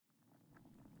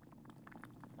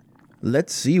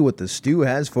Let's see what the stew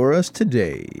has for us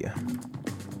today.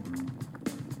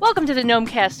 Welcome to the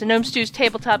Gnomecast, the Gnome Stew's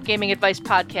tabletop gaming advice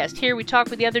podcast. Here we talk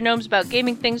with the other gnomes about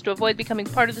gaming things to avoid becoming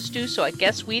part of the stew, so I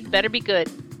guess we'd better be good.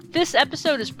 This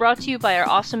episode is brought to you by our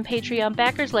awesome Patreon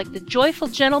backers like the Joyful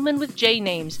Gentlemen with J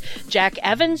names, Jack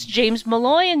Evans, James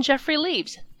Malloy, and Jeffrey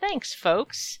Leaves. Thanks,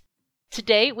 folks.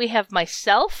 Today we have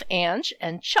myself, Ange,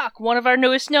 and Chuck, one of our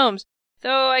newest gnomes.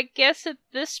 Though I guess at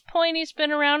this point he's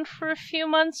been around for a few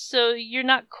months, so you're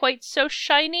not quite so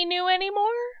shiny new anymore?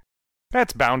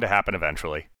 That's bound to happen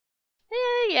eventually.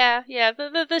 Yeah.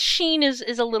 The sheen is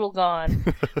a little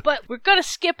gone. But we're going to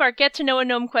skip our Get to Know a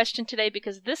Gnome question today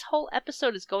because this whole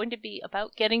episode is going to be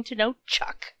about getting to know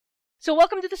Chuck. So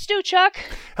welcome to the stew, Chuck.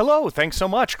 Hello, thanks so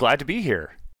much. Glad to be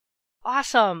here.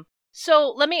 Awesome.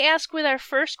 So let me ask with our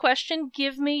first question,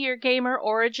 give me your gamer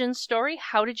origin story.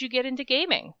 How did you get into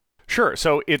gaming? Sure,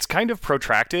 so it's kind of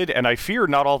protracted, and I fear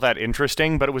not all that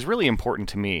interesting, but it was really important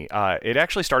to me. It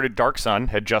actually started, Dark Sun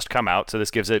had just come out, so this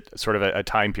gives it sort of a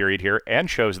time period here, and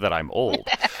shows that I'm old.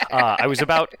 I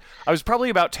was probably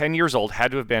about 10 years old,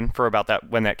 had to have been for about that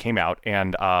when that came out,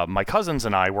 and my cousins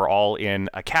and I were all in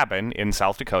a cabin in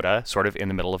South Dakota, sort of in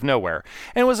the middle of nowhere.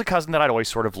 And it was a cousin that I'd always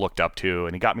sort of looked up to,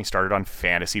 and he got me started on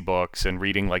fantasy books and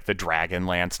reading like the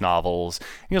Dragonlance novels.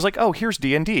 And he was like, oh, here's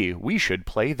D&D, we should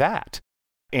play that.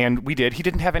 And we did. He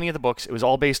didn't have any of the books. It was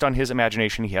all based on his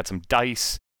imagination. He had some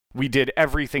dice. We did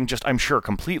everything just, I'm sure,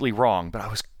 completely wrong, but I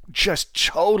was just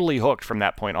totally hooked from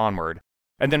that point onward.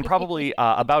 And then probably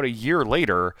about a year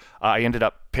later, I ended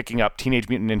up picking up Teenage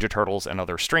Mutant Ninja Turtles and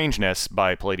Other Strangeness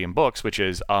by Palladium Books, which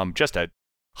is just a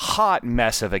hot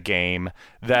mess of a game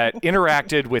that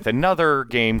interacted with another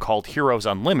game called Heroes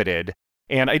Unlimited.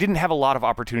 And I didn't have a lot of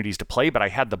opportunities to play, but I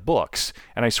had the books,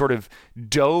 and I sort of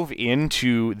dove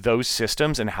into those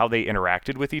systems and how they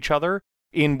interacted with each other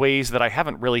in ways that I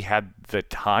haven't really had the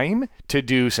time to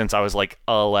do since I was like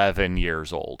 11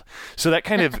 years old. So that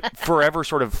kind of forever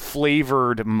sort of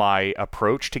flavored my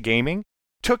approach to gaming.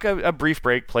 Took a brief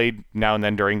break, played now and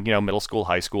then during, middle school,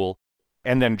 high school,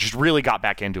 and then just really got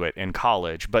back into it in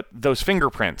college. But those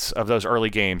fingerprints of those early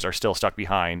games are still stuck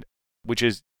behind, which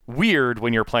is weird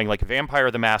when you're playing like Vampire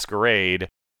the Masquerade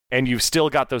and you've still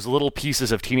got those little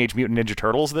pieces of Teenage Mutant Ninja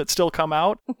Turtles that still come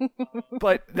out.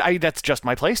 But that's just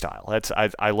my playstyle.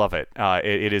 I love it.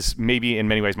 It is maybe in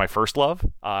many ways my first love,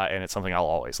 and it's something I'll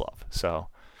always love. So,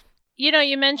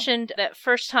 you mentioned that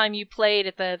first time you played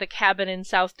at the cabin in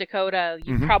South Dakota,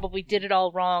 you probably did it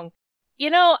all wrong.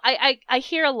 I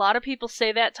hear a lot of people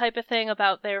say that type of thing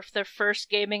about their first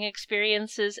gaming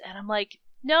experiences, and I'm like,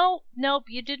 nope,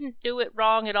 you didn't do it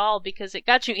wrong at all because it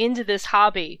got you into this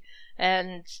hobby.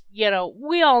 And,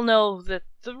 we all know that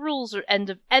the rules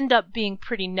end up being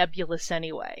pretty nebulous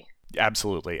anyway.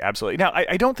 Absolutely. Now,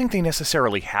 I don't think they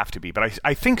necessarily have to be, but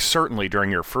I think certainly during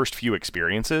your first few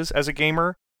experiences as a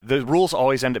gamer, the rules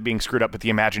always end up being screwed up, but the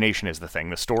imagination is the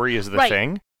thing. The story is the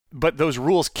thing. But those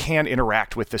rules can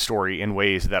interact with the story in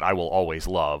ways that I will always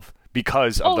love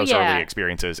because of those early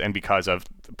experiences and because of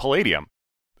Palladium.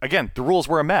 Again, the rules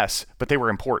were a mess, but they were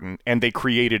important, and they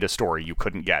created a story you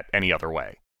couldn't get any other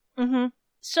way. Mm-hmm.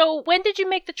 So when did you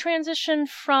make the transition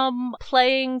from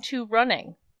playing to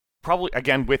running? Probably,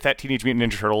 again, with that Teenage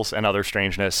Mutant Ninja Turtles and Other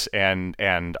Strangeness and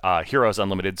Heroes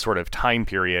Unlimited sort of time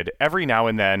period, every now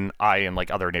and then I and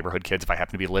like other neighborhood kids, if I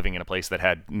happen to be living in a place that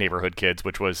had neighborhood kids,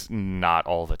 which was not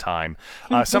all the time,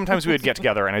 sometimes we would get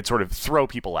together and I'd sort of throw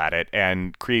people at it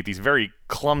and create these very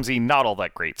clumsy, not all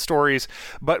that great stories,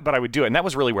 but I would do it. And that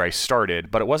was really where I started,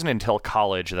 but it wasn't until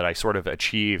college that I sort of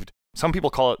achieved. Some people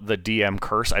call it the DM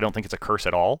curse. I don't think it's a curse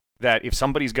at all. That if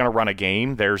somebody's going to run a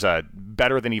game, there's a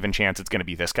better than even chance it's going to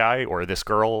be this guy or this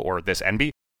girl or this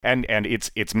NB, and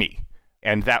it's me.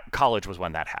 And that college was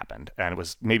when that happened. And it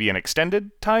was maybe an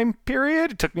extended time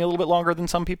period. It took me a little bit longer than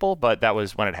some people, but that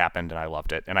was when it happened and I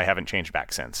loved it. And I haven't changed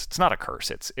back since. It's not a curse.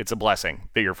 It's a blessing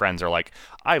that your friends are like,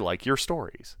 I like your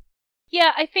stories.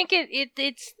 Yeah, I think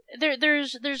it's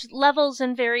there's levels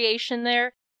and variation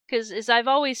there. Because, as I've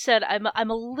always said,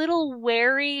 I'm a little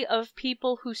wary of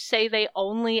people who say they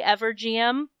only ever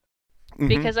GM.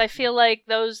 Because I feel like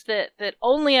those that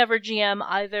only ever GM,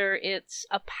 either it's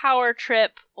a power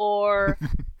trip or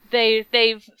they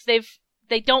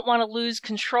don't want to lose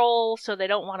control, so they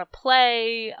don't want to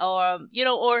play, or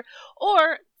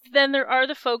then there are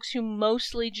the folks who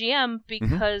mostly GM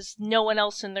because no one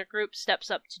else in their group steps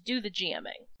up to do the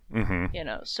GMing.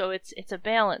 So it's a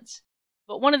balance.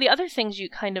 But one of the other things you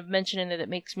kind of mentioned in it that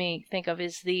makes me think of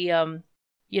is the,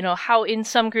 how in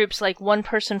some groups, like, one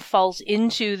person falls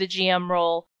into the GM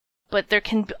role, but there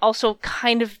can also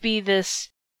kind of be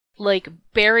this like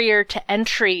barrier to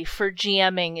entry for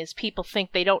GMing is people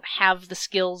think they don't have the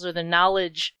skills or the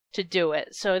knowledge to do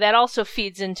it. So that also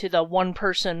feeds into the one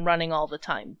person running all the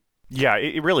time. Yeah,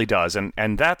 it really does,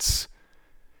 and that's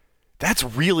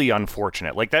really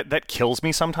unfortunate. Like that kills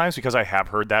me sometimes, because I have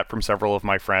heard that from several of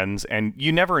my friends, and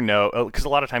you never know, because a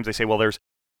lot of times they say, well,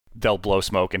 they'll blow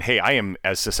smoke, and hey, I am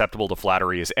as susceptible to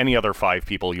flattery as any other 5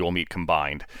 people you will meet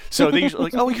combined. So they usually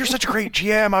like, oh, you're such a great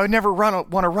GM, I would never want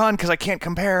to run because I can't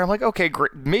compare. I'm like, okay,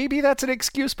 great. Maybe that's an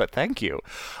excuse, but thank you.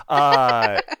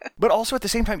 But also at the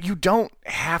same time, you don't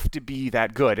have to be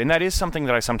that good, and that is something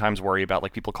that I sometimes worry about.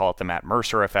 Like, people call it the Matt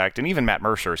Mercer effect, and even Matt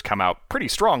Mercer has come out pretty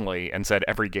strongly and said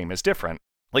every game is different.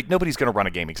 Like, nobody's going to run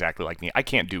a game exactly like me. I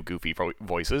can't do goofy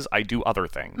voices. I do other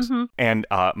things. Mm-hmm. And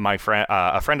my friend,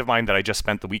 a friend of mine that I just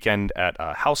spent the weekend at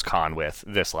HouseCon with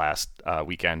this last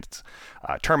weekend,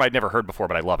 term I'd never heard before,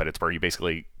 but I love it. It's where you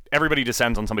basically, everybody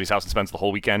descends on somebody's house and spends the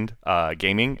whole weekend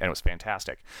gaming, and it was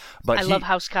fantastic. But I love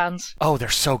HouseCons. Oh, they're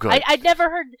so good. I'd never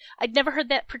heard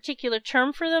that particular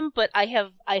term for them, but I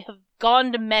have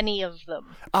gone to many of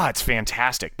them. It's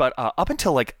fantastic. But up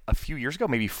until like a few years ago,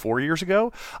 maybe 4 years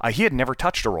ago, he had never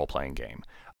touched a role-playing game.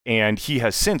 And he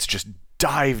has since just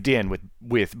dived in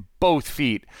with both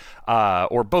feet,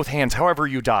 or both hands, however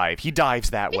you dive. He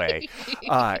dives that way.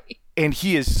 And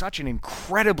he is such an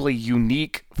incredibly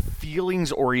unique,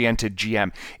 feelings-oriented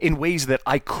GM in ways that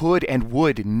I could and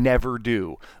would never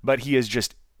do. But he is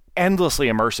just endlessly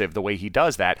immersive the way he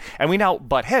does that. And we now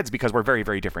butt heads because we're very,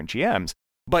 very different GMs.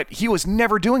 But he was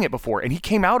never doing it before, and he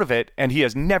came out of it, and he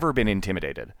has never been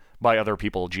intimidated by other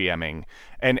people GMing.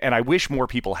 And I wish more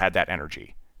people had that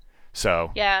energy.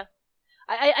 So yeah,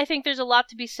 I think there's a lot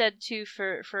to be said too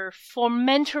for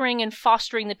mentoring and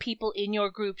fostering the people in your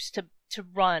groups to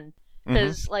run,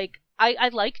 because like I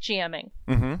like GMing.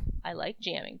 Mm-hmm. I like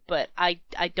GMing, but I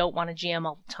don't want to GM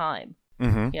all the time.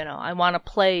 Mm-hmm. You know, I want to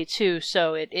play too,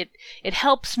 so it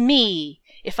helps me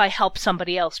if I help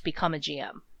somebody else become a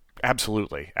GM.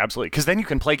 Absolutely. Because then you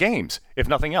can play games, if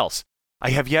nothing else.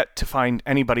 I have yet to find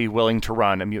anybody willing to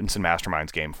run a Mutants and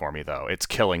Masterminds game for me, though. It's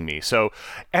killing me. So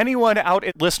anyone out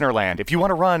at Listenerland, if you want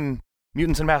to run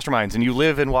Mutants and Masterminds and you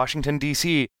live in Washington,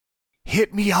 D.C.,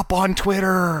 hit me up on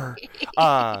Twitter.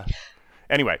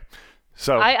 Anyway,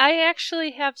 so I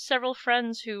actually have several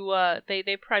friends who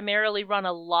they primarily run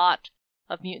a lot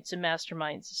of Mutants and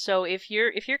Masterminds. So if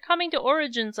you're coming to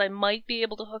Origins, I might be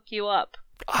able to hook you up.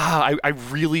 I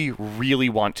really, really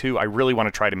want to. I really want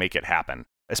to try to make it happen,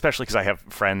 especially because I have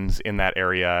friends in that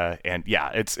area. And yeah,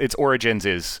 it's Origins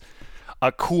is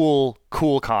a cool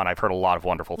con I've heard a lot of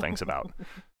wonderful things about.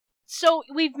 So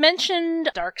we've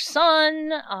mentioned Dark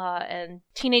Sun, and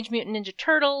Teenage Mutant Ninja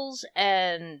Turtles,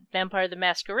 and Vampire the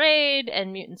Masquerade,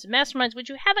 and Mutants and Masterminds, which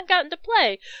you haven't gotten to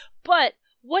play. But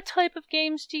what type of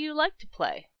games do you like to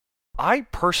play? I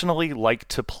personally like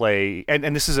to play,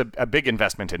 and this is a big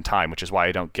investment in time, which is why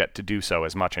I don't get to do so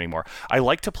as much anymore. I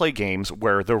like to play games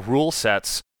where the rule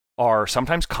sets are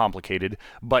sometimes complicated,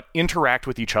 but interact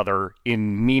with each other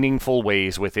in meaningful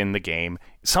ways within the game,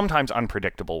 sometimes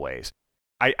unpredictable ways.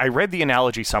 I read the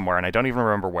analogy somewhere, and I don't even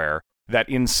remember where, that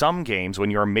in some games,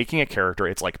 when you're making a character,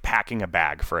 it's like packing a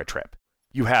bag for a trip.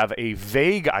 You have a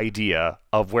vague idea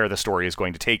of where the story is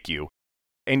going to take you.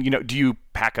 And, do you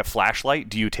pack a flashlight?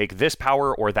 Do you take this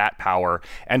power or that power?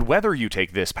 And whether you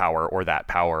take this power or that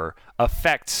power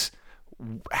affects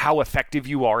how effective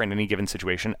you are in any given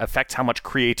situation, affects how much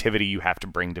creativity you have to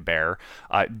bring to bear.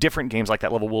 Different games like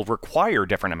that level will require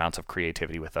different amounts of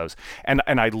creativity with those. And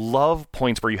I love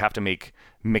points where you have to make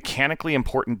mechanically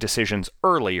important decisions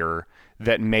earlier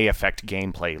that may affect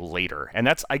gameplay later. And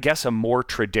that's, I guess, a more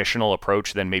traditional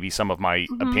approach than maybe some of my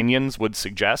opinions would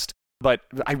suggest. But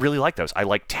I really like those. I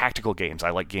like tactical games.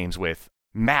 I like games with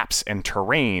maps and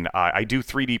terrain. I do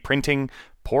 3D printing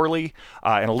poorly,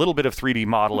 and a little bit of 3D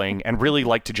modeling, and really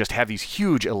like to just have these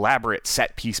huge, elaborate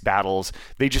set-piece battles.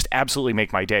 They just absolutely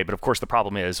make my day. But of course, the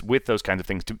problem is, with those kinds of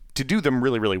things, to do them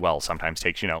really, really well sometimes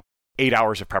takes, 8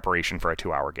 hours of preparation for a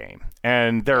 2-hour game.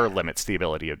 And there are limits to the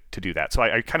ability to do that. So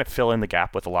I kind of fill in the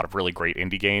gap with a lot of really great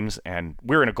indie games, and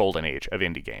we're in a golden age of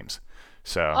indie games.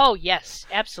 So, oh, yes,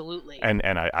 absolutely. And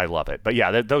I love it. But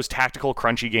yeah, those tactical,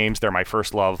 crunchy games, they're my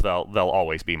first love. They'll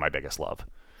always be my biggest love.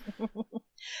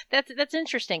 That's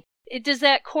interesting. Does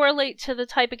that correlate to the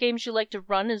type of games you like to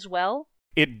run as well?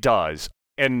 It does.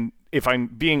 And if I'm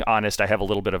being honest, I have a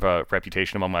little bit of a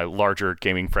reputation among my larger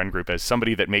gaming friend group as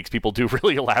somebody that makes people do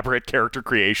really elaborate character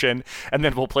creation, and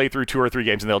then we'll play through 2 or 3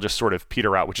 games and they'll just sort of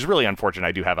peter out, which is really unfortunate.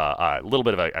 I do have a little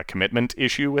bit of a commitment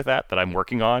issue with that I'm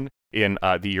working on. In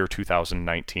the year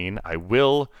 2019, I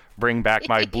will bring back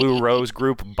my Blue Rose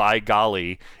group, by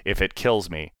golly, if it kills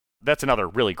me. That's another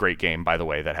really great game, by the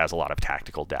way, that has a lot of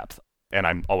tactical depth. And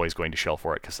I'm always going to shill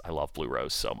for it because I love Blue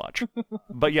Rose so much.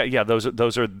 But yeah,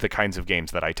 those are the kinds of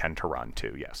games that I tend to run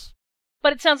too, yes.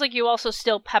 But it sounds like you also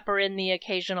still pepper in the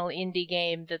occasional indie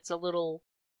game that's a little,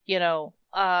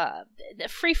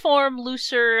 freeform,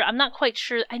 looser. I'm not quite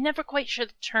sure. I'm never quite sure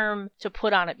the term to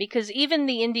put on it, because even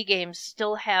the indie games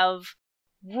still have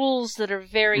rules that are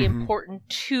very important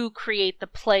to create the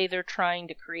play they're trying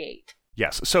to create.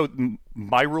 Yes. So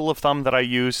my rule of thumb that I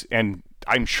use, and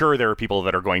I'm sure there are people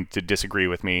that are going to disagree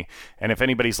with me, and if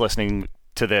anybody's listening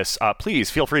to this, please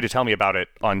feel free to tell me about it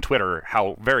on Twitter,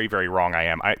 how very, very wrong I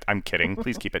am. I'm kidding.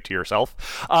 Please keep it to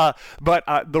yourself. But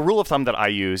the rule of thumb that I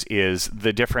use is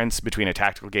the difference between a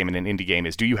tactical game and an indie game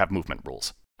is, do you have movement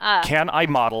rules? Can I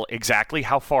model exactly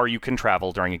how far you can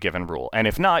travel during a given rule? And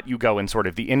if not, you go in sort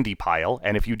of the indie pile,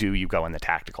 and if you do, you go in the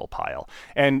tactical pile.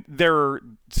 And there are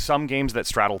some games that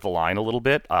straddle the line a little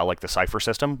bit, like the Cypher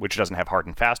system, which doesn't have hard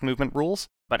and fast movement rules,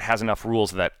 but has enough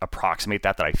rules that approximate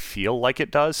that I feel like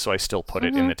it does, so I still put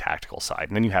it in the tactical side.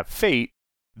 And then you have Fate,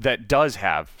 that does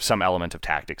have some element of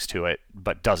tactics to it,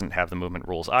 but doesn't have the movement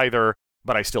rules either,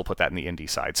 but I still put that in the indie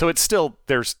side. So it's still,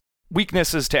 there's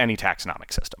weaknesses to any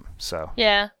taxonomic system. So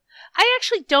yeah, I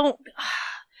actually don't.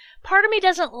 Part of me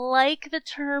doesn't like the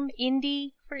term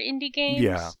indie for indie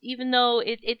games, even though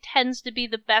it tends to be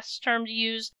the best term to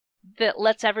use that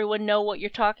lets everyone know what you're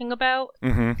talking about.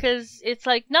 Because it's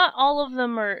like, not all of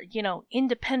them are,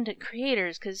 independent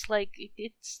creators, because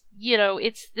it's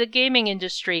the gaming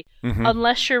industry.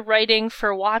 Unless you're writing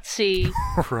for WotC,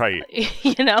 right?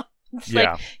 It's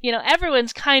like,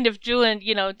 everyone's kind of doing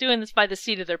this by the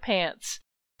seat of their pants.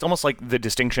 It's almost like the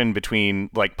distinction between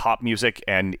like pop music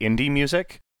and indie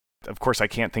music. Of course, I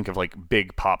can't think of like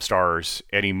big pop stars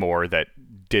anymore that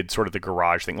did sort of the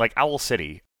garage thing. Like Owl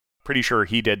City, pretty sure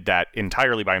he did that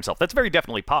entirely by himself. That's very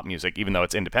definitely pop music, even though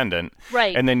it's independent.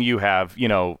 Right. And then you have,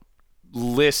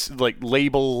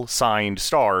 label signed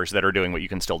stars that are doing what you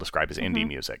can still describe as indie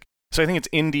music. So I think it's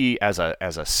indie as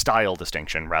a style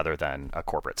distinction rather than a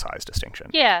corporate size distinction.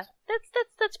 Yeah,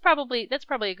 that's probably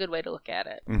a good way to look at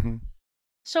it.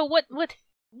 So what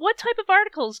type of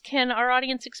articles can our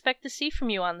audience expect to see from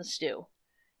you on the Stew?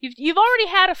 You've already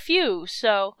had a few,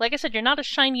 so like I said, you're not as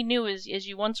shiny new as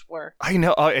you once were. I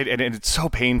know, and it's so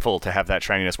painful to have that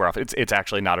shininess wear off. It's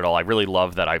actually not at all. I really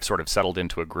love that I've sort of settled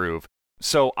into a groove.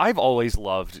 So I've always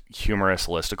loved humorous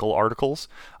listicle articles.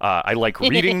 I like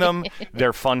reading them.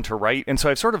 They're fun to write. And so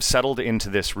I've sort of settled into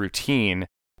this routine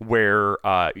where,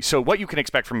 so what you can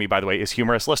expect from me, by the way, is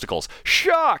humorous listicles.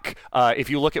 Shock!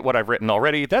 If you look at what I've written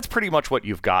already, that's pretty much what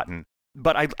you've gotten.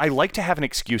 But I like to have an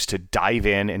excuse to dive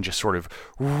in and just sort of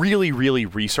really, really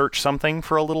research something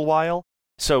for a little while.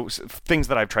 So things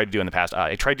that I've tried to do in the past,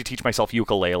 I tried to teach myself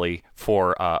ukulele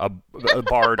for a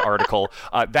Bard article.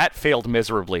 That failed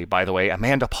miserably, by the way.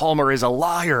 Amanda Palmer is a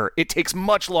liar. It takes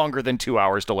much longer than 2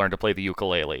 hours to learn to play the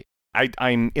ukulele.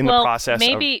 I'm in the process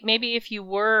maybe if you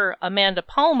were Amanda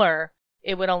Palmer,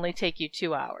 it would only take you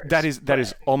 2 hours. That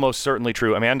is almost certainly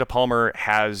true. Amanda Palmer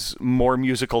has more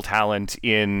musical talent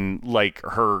in like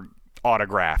her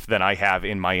autograph than I have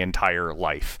in my entire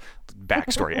life.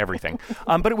 Backstory, everything.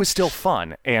 But it was still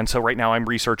fun. And so right now I'm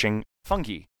researching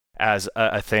fungi as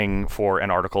a thing for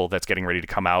an article that's getting ready to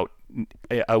come out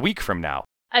a week from now.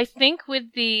 I think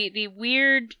with the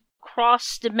weird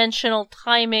cross-dimensional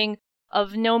timing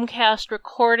of Gnomecast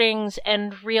recordings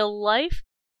and real life,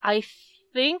 I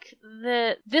think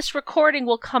that this recording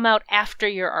will come out after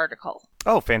your article.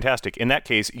 Oh, fantastic. In that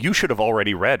case, you should have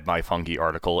already read my fungi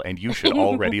article, and you should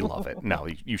already love it. No,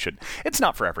 you should. It's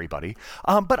not for everybody.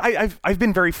 But I've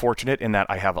been very fortunate in that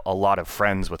I have a lot of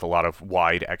friends with a lot of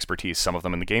wide expertise, some of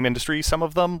them in the game industry, some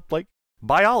of them, like,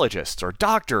 biologists or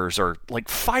doctors or, like,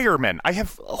 firemen. I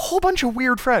have a whole bunch of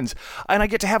weird friends, and I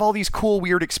get to have all these cool,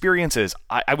 weird experiences.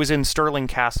 I was in Stirling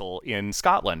Castle in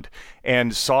Scotland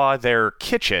and saw their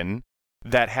kitchen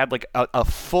that had, like, a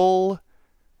full...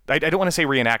 I don't want to say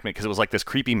reenactment because it was like this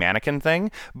creepy mannequin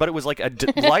thing, but it was like a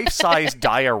life-size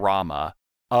diorama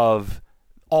of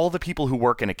all the people who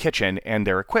work in a kitchen and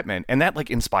their equipment, and that like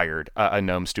inspired a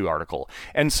Gnome Stew article.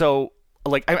 And so,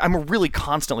 like, I'm a really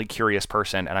constantly curious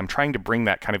person, and I'm trying to bring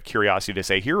that kind of curiosity to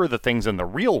say, here are the things in the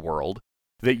real world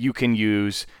that you can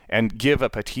use and give a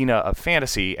patina of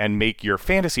fantasy and make your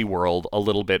fantasy world a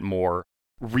little bit more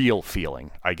real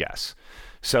feeling, I guess.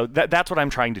 So that's what I'm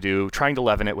trying to do, trying to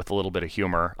leaven it with a little bit of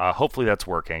humor. Hopefully that's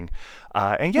working.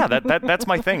 And yeah, that's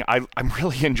my thing. I'm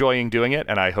really enjoying doing it,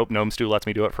 and I hope Gnome Stew lets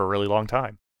me do it for a really long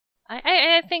time.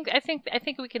 I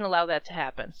think we can allow that to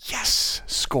happen. Yes,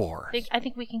 score. I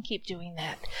think we can keep doing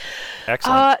that.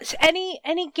 Excellent. So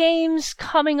any games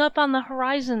coming up on the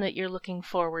horizon that you're looking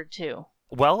forward to?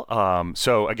 Well,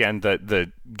 so again,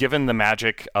 the given the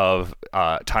magic of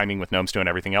timing with Gnome Stew and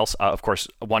everything else, of course,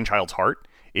 One Child's Heart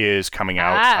is coming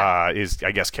out. Is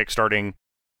I guess kickstarting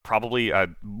probably a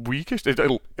week.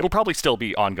 It'll probably still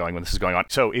be ongoing when this is going on.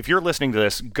 So if you're listening to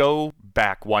this, go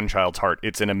back One Child's Heart.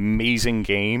 It's an amazing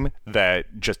game that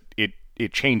just it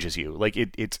changes you. Like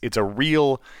it's a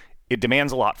real. It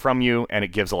demands a lot from you and it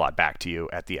gives a lot back to you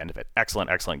at the end of it.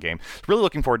 Excellent game. Really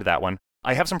looking forward to that one.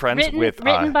 I have some friends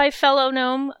written by fellow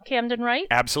gnome Camden Wright.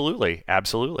 Absolutely.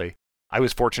 I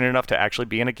was fortunate enough to actually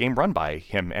be in a game run by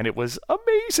him, and it was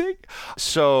amazing.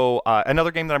 So another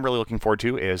game that I'm really looking forward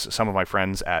to is some of my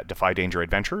friends at Defy Danger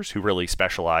Adventures, who really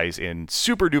specialize in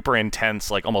super duper intense,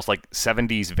 like almost like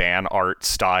 70s van art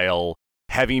style,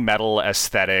 heavy metal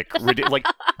aesthetic, like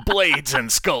blades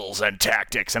and skulls and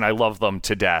tactics, and I love them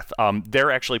to death.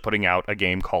 They're actually putting out a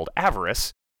game called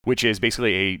Avarice, which is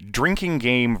basically a drinking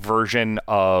game version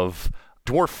of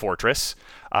Dwarf Fortress,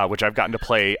 which I've gotten to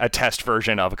play a test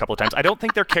version of a couple of times. I don't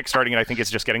think they're kickstarting it. I think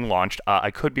it's just getting launched. I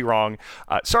could be wrong.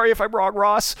 Sorry if I'm wrong,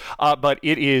 Ross. But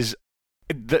it is...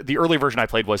 The early version I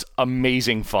played was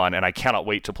amazing fun, and I cannot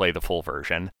wait to play the full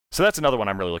version. So that's another one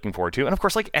I'm really looking forward to. And of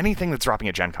course, like anything that's dropping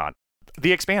at Gen Con.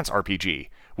 The Expanse RPG,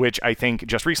 which I think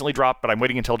just recently dropped, but I'm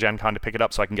waiting until Gen Con to pick it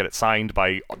up so I can get it signed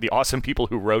by the awesome people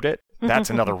who wrote it. That's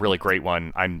another really great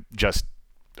one. I'm just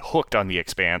hooked on The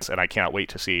Expanse, and I can't wait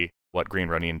to see what Green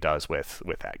Ronin does with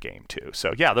that game, too.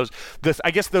 So, yeah,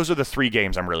 I guess those are the three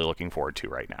games I'm really looking forward to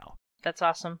right now. That's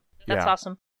awesome.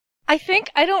 Awesome. I think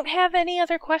I don't have any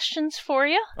other questions for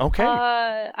you. Okay.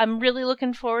 I'm really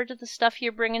looking forward to the stuff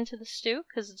you're bringing to the stew,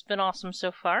 because it's been awesome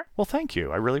so far. Well, thank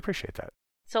you. I really appreciate that.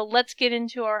 So let's get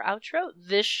into our outro.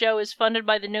 This show is funded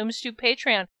by the Gnome Stew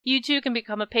Patreon. You too can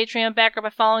become a Patreon backer by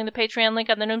following the Patreon link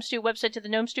on the Gnome Stew website to the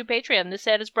Gnome Stew Patreon. This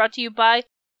ad is brought to you by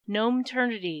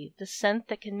Gnometernity, the scent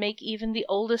that can make even the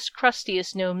oldest,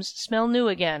 crustiest gnomes smell new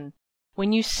again.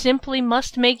 When you simply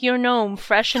must make your gnome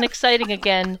fresh and exciting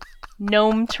again,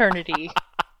 Gnometernity.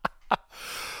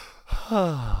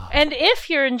 And if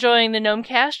you're enjoying the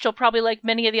Gnomecast, you'll probably like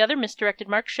many of the other Misdirected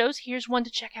Mark shows. Here's one to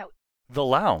check out. The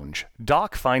Lounge.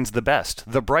 Doc finds the best,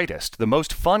 the brightest, the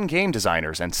most fun game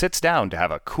designers and sits down to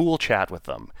have a cool chat with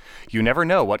them. You never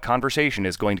know what conversation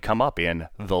is going to come up in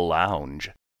The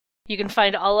Lounge. You can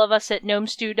find all of us at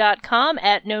gnomestew.com,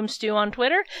 at gnomestew on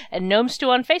Twitter, and gnomestew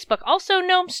on Facebook. Also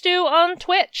gnomestew on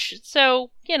Twitch.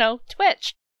 So,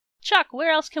 Twitch. Chuck,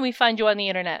 where else can we find you on the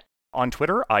internet? On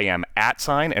Twitter, I am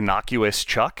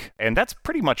 @InnocuousChuck, and that's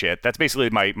pretty much it. That's basically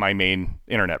my main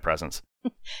internet presence.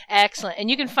 Excellent.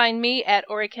 And you can find me at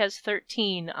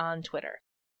Orikez13 on Twitter.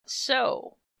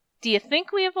 So, do you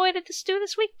think we avoided the stew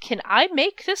this week? Can I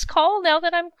make this call now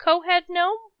that I'm co-head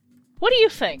gnome? What do you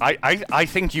think? I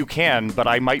think you can, but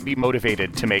I might be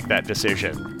motivated to make that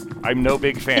decision. I'm no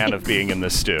big fan of being in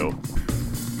this stew.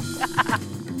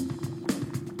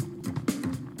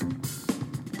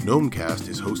 Gnomecast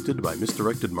is hosted by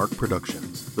Misdirected Mark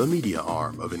Productions, the media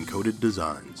arm of Encoded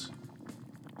Designs.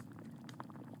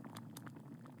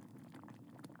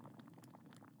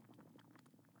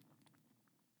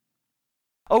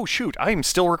 Oh shoot, I am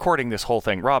still recording this whole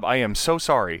thing. Rob, I am so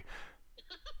sorry.